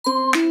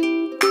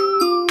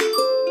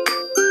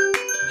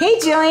Hey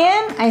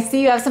Jillian, I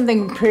see you have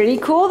something pretty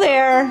cool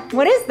there.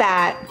 What is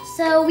that?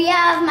 So we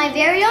have my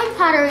very own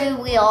pottery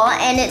wheel,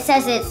 and it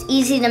says it's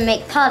easy to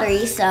make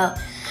pottery, so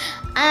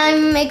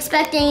I'm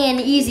expecting an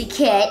easy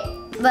kit,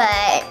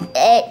 but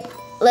it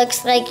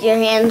looks like your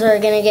hands are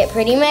gonna get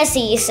pretty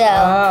messy, so.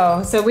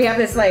 Oh, so we have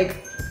this like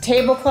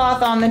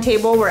tablecloth on the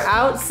table. We're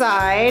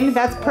outside.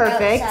 That's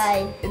perfect.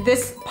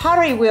 This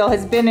pottery wheel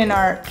has been in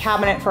our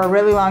cabinet for a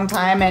really long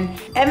time, and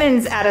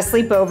Evan's at a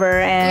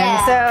sleepover,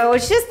 and so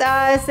it's just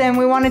us, and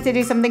we wanted to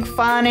do something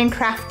fun and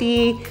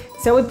crafty.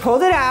 So we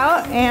pulled it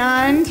out,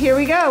 and here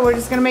we go. We're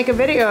just gonna make a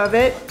video of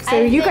it so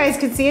you guys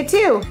can see it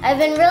too. I've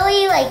been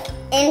really like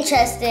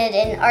interested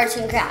in arts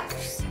and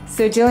crafts.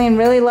 So Jillian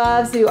really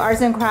loves to do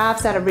arts and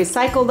crafts out of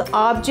recycled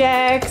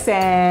objects,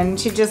 and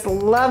she just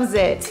loves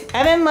it.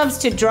 Evan loves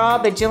to draw,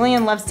 but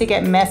Jillian loves to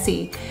get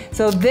messy.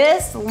 So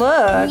this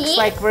looks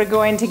like we're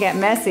going to get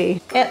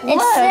messy. It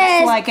looks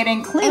like it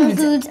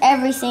includes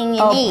everything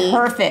you need. Oh,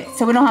 perfect.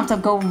 So we don't have to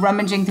go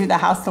rummaging through the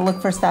house to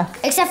look for stuff.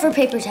 Except for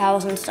paper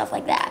towels and stuff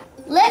like that.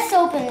 Let's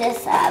open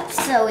this up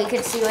so we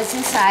can see what's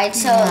inside.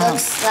 So it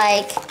looks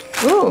like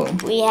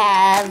we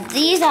have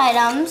these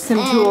items.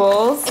 Some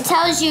tools. It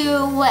tells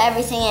you what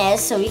everything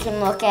is so we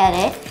can look at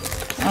it.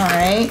 All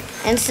right.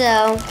 And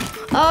so,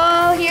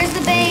 oh, here's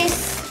the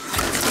base.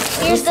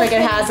 Looks like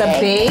it has a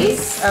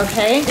base.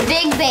 Okay. The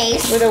big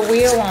base. With a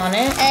wheel on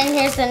it. And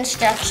here's the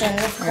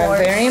instructions, of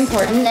course. Very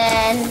important. And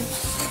then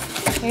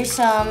here's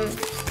some.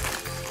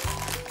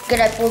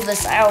 Good, I pulled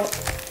this out.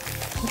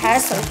 It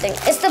has something.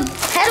 It's the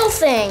pedal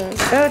thing.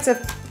 Oh, it's the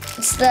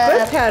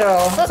foot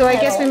pedal. So I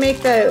guess we make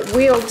the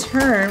wheel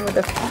turn with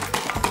a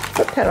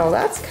foot pedal.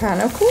 That's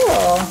kind of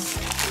cool.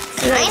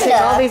 Take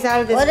all these out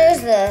of this. What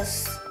is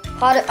this?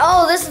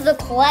 Oh, this is the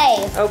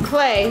clay. Oh,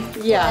 clay.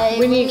 Yeah,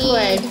 we need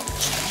clay.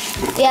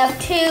 We have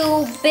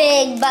 2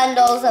 big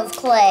bundles of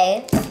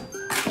clay.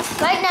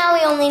 Right now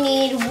we only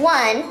need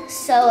 1,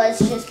 so let's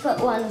just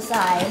put one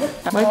aside.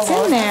 What's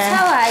in there? That's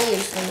how I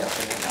usually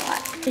open it a lot.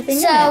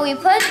 So we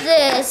put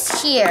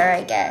this here,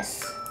 I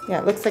guess. Yeah,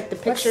 it looks like the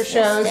picture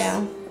shows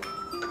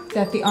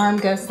that the arm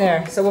goes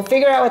there. So we'll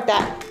figure out what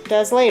that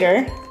does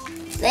later.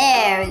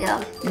 There we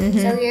go.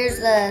 So here's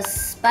the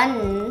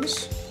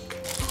sponge.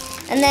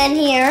 And then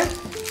here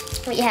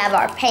we have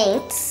our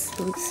paints.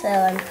 So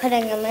I'm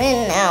putting them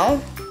in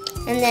now.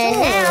 And then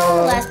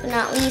now, last but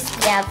not least,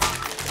 we have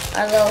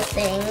our little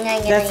thing.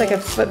 That's like a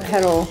foot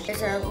pedal.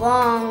 There's a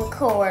long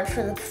cord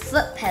for the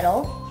foot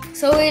pedal.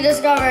 So we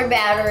discovered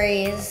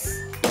batteries.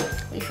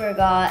 We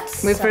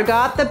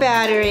forgot the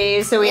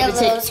batteries, so we have to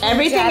take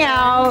everything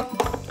out,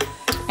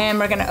 and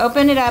we're gonna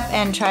open it up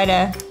and try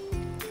to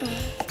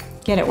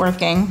get it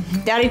working.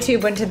 Daddy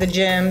Tube went to the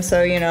gym,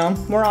 so you know,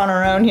 we're on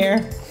our own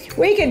here.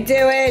 We can do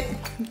it.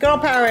 Girl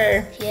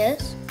power.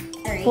 Yes.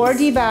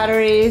 4D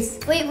batteries.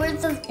 Wait,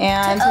 where's the...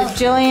 And with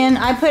Jillian,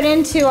 I put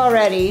in 2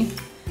 already.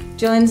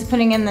 Jillian's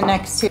putting in the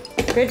next 2.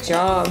 Good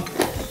job.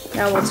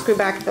 Now we'll screw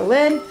back the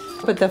lid.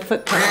 Put the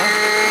foot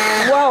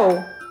pedal.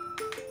 Whoa.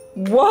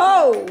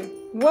 Whoa.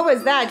 What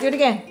was that? Do it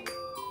again.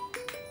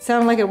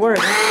 Sounded like it worked.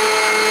 Ooh,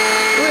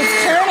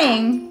 it's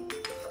turning.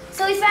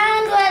 So we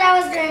found what I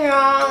was doing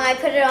wrong. I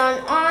put it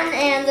on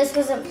and this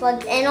wasn't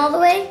plugged in all the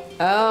way.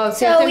 Oh,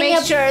 so you have to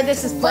make sure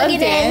this is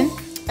plugged in.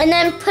 And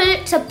then put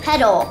it to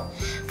pedal.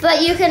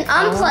 But you can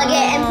unplug it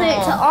and put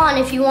it to on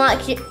if you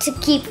want it to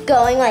keep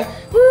going like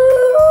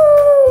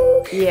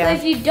woo. Yeah. But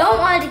if you don't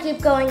want it to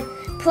keep going,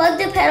 plug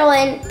the pedal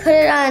in, put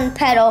it on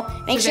pedal,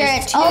 make sure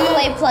it's all the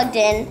way plugged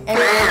in. And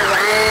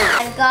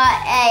I've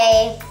got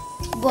a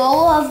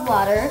bowl of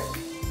water.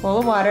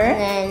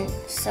 And then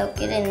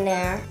soak it in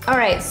there. All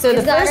right, so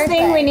the first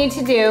thing we need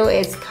to do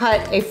is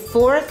cut a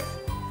 1/4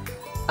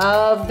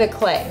 of the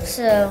clay.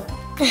 So.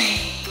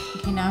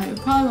 Okay, now it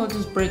probably will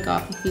just break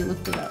off if you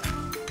lift it up.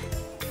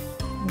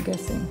 I'm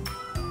guessing.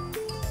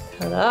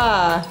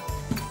 Ta-da!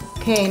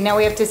 Okay, now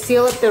we have to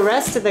seal up the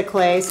rest of the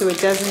clay so it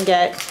doesn't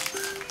get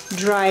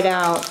dried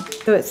out.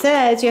 So it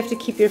says you have to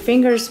keep your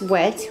fingers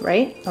wet,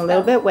 right? A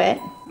little bit wet.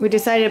 We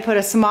decided to put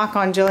a smock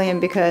on Jillian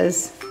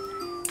because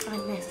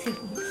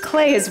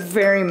clay is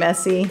very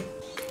messy.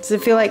 Does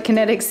it feel like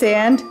kinetic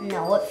sand?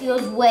 No, it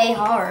feels way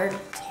hard.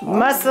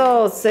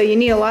 Muscles, so you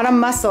need a lot of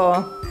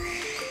muscle.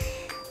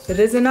 It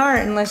is an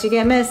art unless you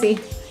get messy.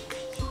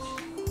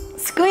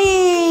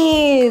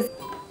 Squeeze!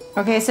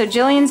 Okay, so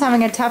Jillian's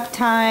having a tough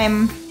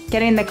time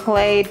getting the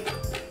clay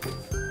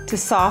to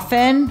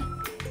soften.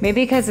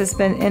 Maybe because it's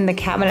been in the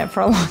cabinet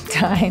for a long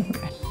time.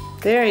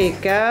 There you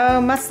go,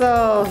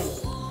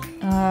 muscles.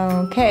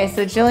 Okay,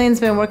 so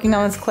Jillian's been working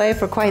on this clay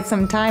for quite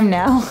some time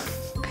now.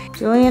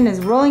 Jillian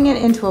is rolling it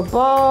into a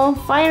ball.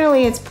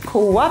 Finally, it's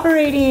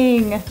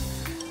cooperating.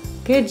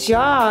 Good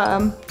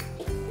job.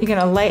 You're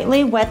gonna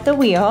lightly wet the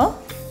wheel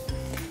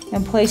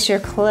and place your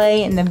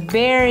clay in the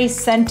very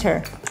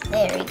center.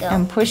 There we go.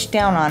 And push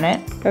down on it.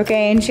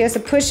 Okay, and she has to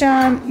push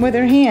on with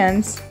her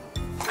hands.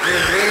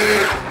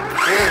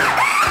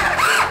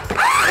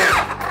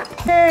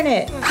 Turn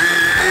it.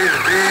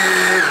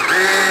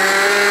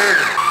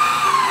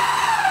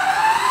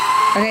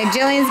 Okay,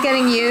 Jillian's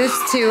getting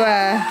used to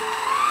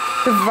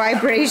The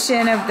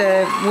vibration of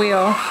the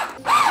wheel.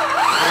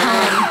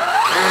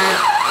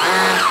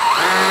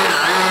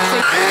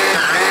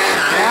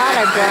 Got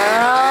it,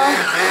 girl.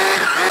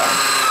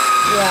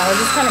 Yeah, we'll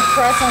just kind of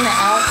press on the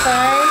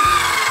outside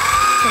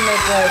to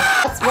make like,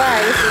 that's why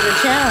this is a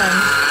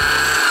challenge.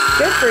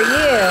 Good for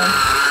you.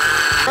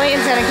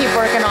 Jillian's gonna keep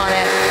working on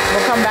it.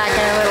 We'll come back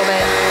in a little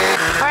bit.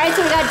 All right,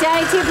 so we got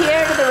JillianTube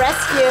here to the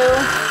rescue.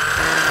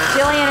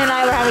 Jillian and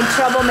I were having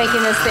trouble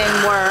making this thing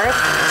work.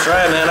 That's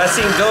right, man. I've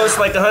seen ghosts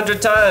like 100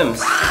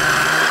 times.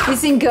 You've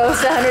seen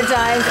ghosts 100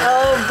 times.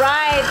 Oh,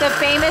 right, the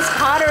famous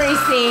pottery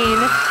scene.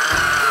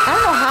 I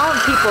don't know how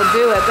people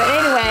do it, but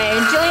anyway,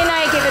 Jillian and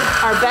I give it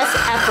our best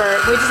effort.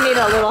 We just need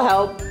a little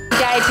help.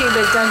 JillianTube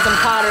has done some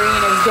pottery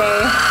in his day.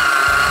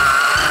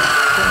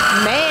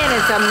 Man,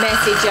 it's a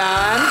messy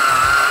job.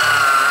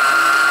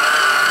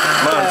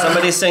 Come on,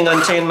 somebody sing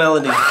Unchained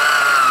Melody.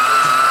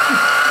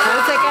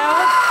 How's it go?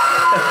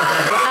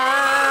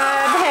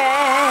 I've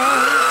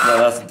had No,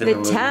 that's a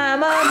different the movie.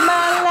 time of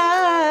my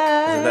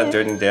life. Isn't that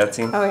Dirty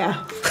Dancing? Oh,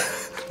 yeah.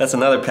 That's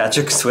another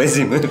Patrick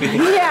Swayze movie.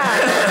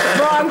 Yeah,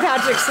 wrong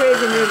Patrick Swayze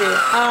movie.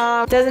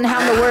 Doesn't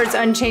have the words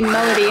Unchained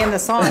Melody in the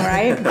song,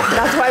 right?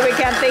 That's why we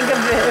can't think of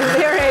the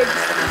lyrics.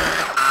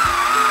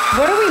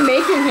 What are we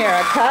making here?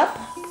 A cup?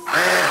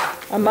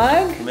 A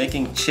mug? We're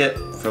making Chip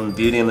from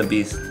Beauty and the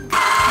Beast.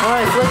 Oh,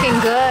 it's looking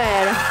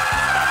good.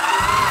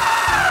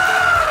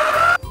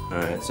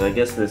 Alright, so I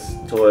guess this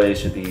toy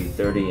should be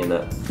 30 and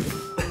up.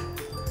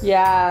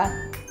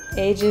 Yeah,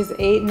 ages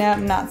 8 and up,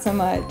 not so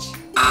much.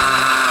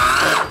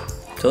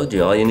 Told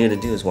you, all you need to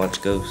do is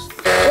watch Ghosts.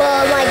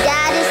 Well, my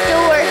dad is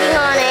still working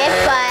on it,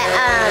 but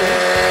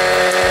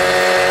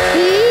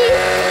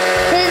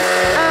his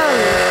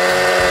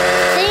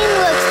thing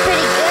looks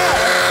pretty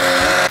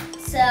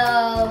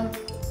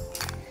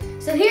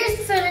good. So here's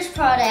the finished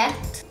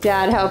product.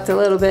 Dad helped a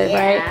little bit, Yeah.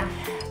 right?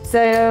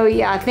 So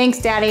yeah, thanks,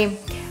 Daddy.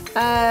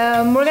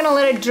 We're gonna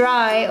let it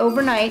dry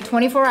overnight,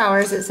 24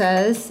 hours it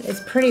says.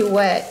 It's pretty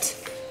wet.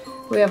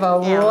 We have a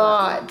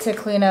lot to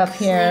clean up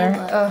here.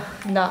 Oh,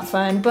 not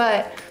fun,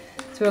 but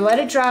so we'll let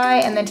it dry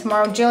and then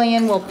tomorrow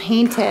Jillian will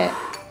paint it.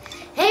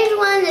 Hey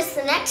everyone, it's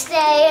the next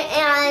day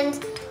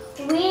and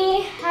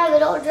we have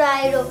it all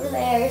dried over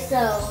there,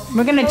 so.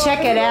 We're gonna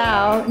check it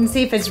out and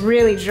see if it's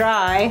really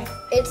dry.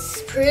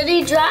 It's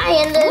pretty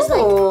dry and there's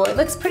Oh, it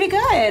looks pretty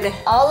good.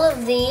 all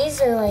of these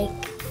are like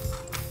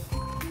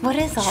What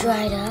is all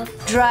dried up.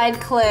 dried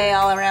clay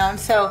all around.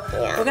 So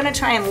Yeah. we're gonna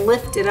try and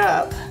lift it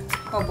up.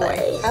 Oh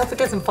boy, I hope it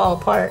doesn't fall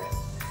apart.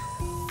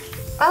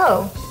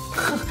 Oh,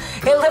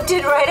 it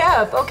lifted right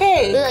up,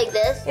 okay. Like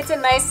this. It's a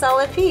nice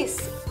solid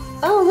piece.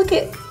 Oh, look,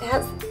 it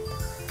has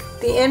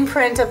the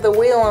imprint of the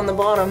wheel on the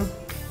bottom.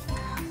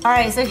 All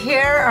right, so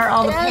here are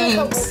all the It has a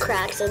couple paints.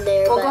 cracks in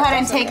there. We'll but go ahead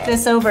and that's take okay.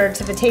 this over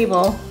to the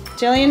table.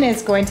 Jillian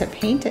is going to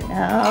paint it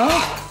now.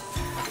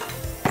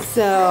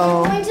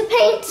 So, I'm going to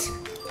paint.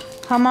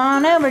 come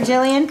on over,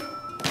 Jillian.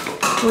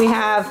 We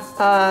have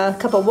a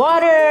cup of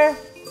water,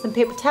 some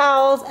paper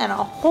towels, and a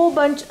whole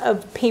bunch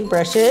of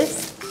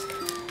paintbrushes.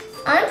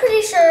 I'm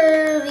pretty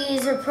sure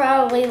these are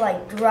probably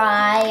like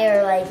dry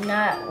or like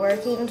not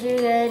working too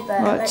good,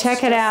 but Well, let's check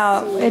it just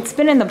out. see. It's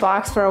been in the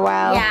box for a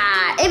while.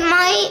 Yeah, it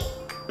might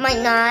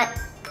not.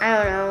 I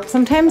don't know.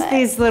 Sometimes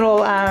these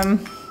little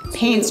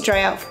paints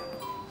dry out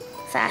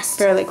Fast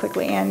fairly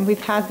quickly, and we've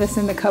had this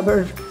in the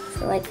cupboard.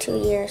 for like 2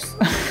 years.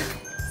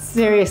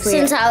 Seriously.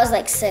 Since I was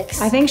like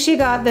 6. I think she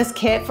got this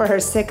kit for her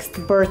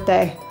 6th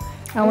birthday,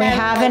 and we then,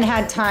 haven't like-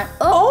 had time.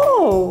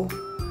 Oh!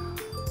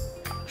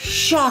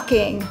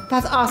 Shocking.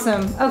 That's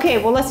awesome. Okay,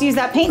 well, let's use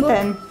that paint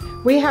then.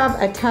 We have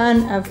a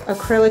ton of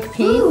acrylic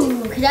paint.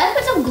 Ooh, could I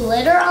put some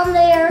glitter on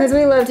there? Because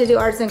we love to do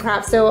arts and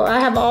crafts, so I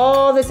have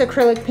all this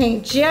acrylic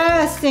paint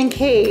just in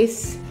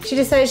case. She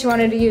decided she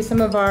wanted to use some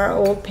of our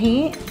old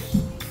paint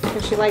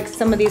because she likes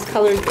some of these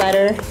colors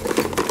better.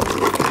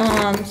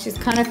 She's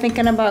kind of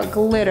thinking about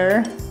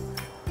glitter,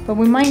 but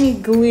we might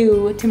need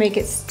glue to make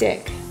it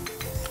stick.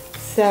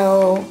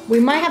 So we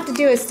might have to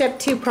do a step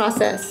 2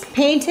 process.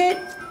 Paint it,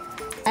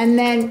 and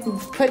then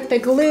put the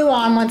glue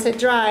on once it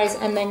dries,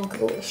 and then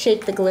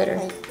shake the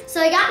glitter.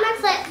 So I got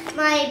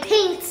my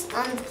paints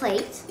on the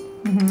plate.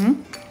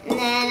 And then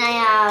I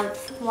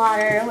have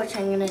water, which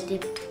I'm gonna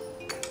dip.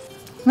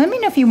 Let me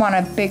know if you want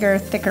a bigger,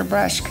 thicker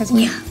brush, because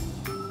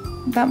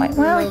that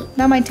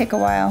might take a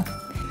while.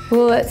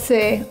 Well, let's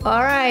see.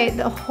 All right,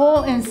 the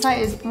whole inside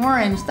is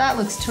orange. That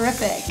looks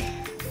terrific.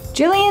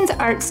 Jillian's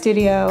Art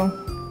Studio,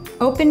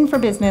 open for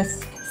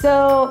business.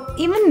 So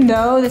even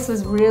though this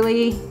was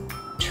really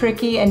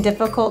tricky and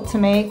difficult to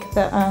make,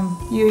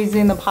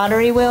 using the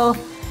pottery wheel,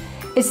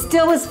 it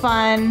still was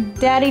fun.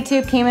 Daddy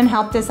too came and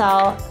helped us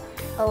out.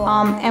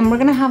 And we're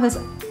gonna have this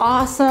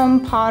awesome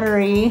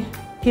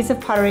piece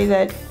of pottery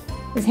that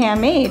is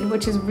handmade,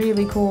 which is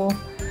really cool.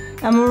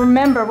 And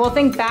we'll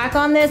think back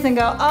on this and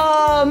go,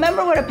 oh,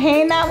 remember what a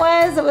pain that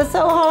was? It was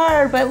so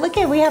hard, but look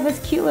we have this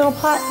cute little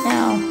pot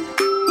now.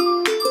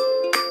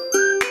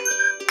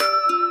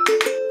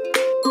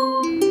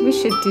 We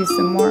should do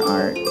some more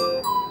art.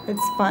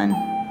 It's fun.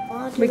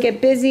 We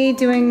get busy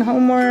doing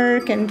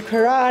homework and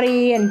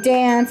karate and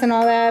dance and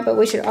all that, but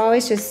we should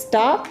always just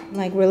stop,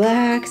 like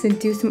relax and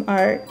do some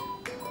art.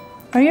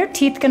 Are your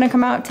teeth gonna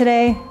come out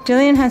today?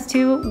 Jillian has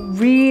 2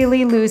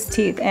 really loose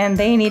teeth and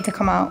they need to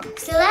come out.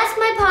 So that's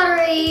my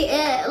pottery.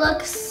 It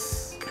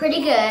looks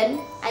pretty good.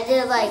 I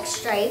did like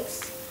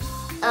stripes.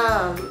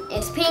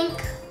 It's pink,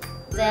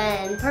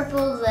 then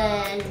purple,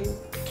 then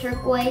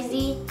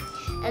turquoisey,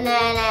 and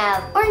then I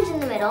have orange in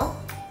the middle.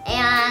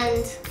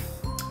 And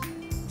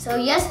so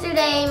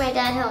yesterday my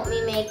dad helped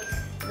me make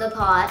the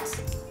pot,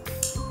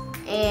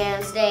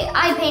 and today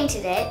I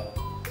painted it,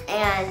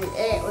 and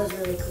it was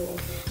really cool.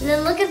 And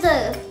then look at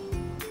the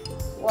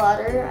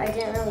water. I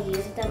didn't really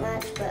use it that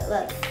much, but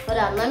look, hold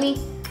on, let me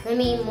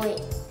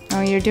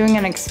Oh, you're doing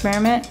an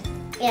experiment?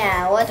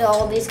 Yeah, what do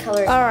all these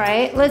colors? All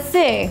right, let's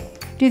see.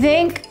 Do you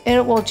think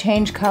it will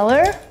change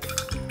color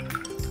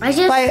by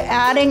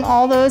adding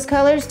all those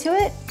colors to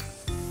it?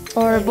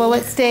 Or will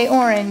it stay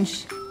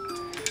orange?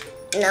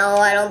 No,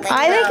 I don't think so.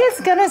 I think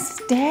it's gonna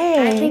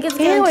stay. I think it's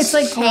gonna Ew, it's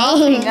like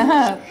popping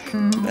up.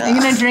 Are you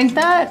gonna drink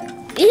that?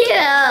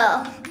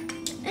 Yeah.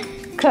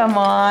 Come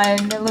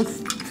on, it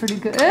looks pretty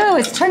good. Ooh,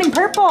 it's turning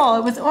purple.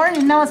 It was orange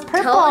and now it's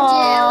purple. Told you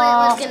it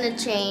was gonna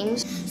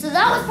change. So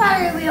that was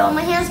pottery wheel.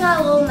 My hands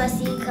got a little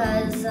messy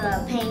because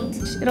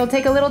paint. It'll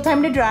take a little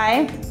time to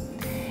dry.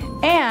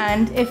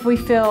 And if we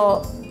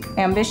feel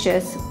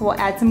ambitious, we'll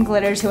add some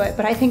glitter to it.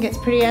 But I think it's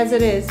pretty as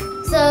it is.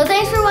 So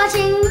thanks for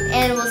watching,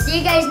 and we'll see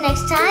you guys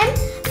next time.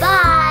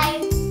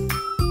 Bye.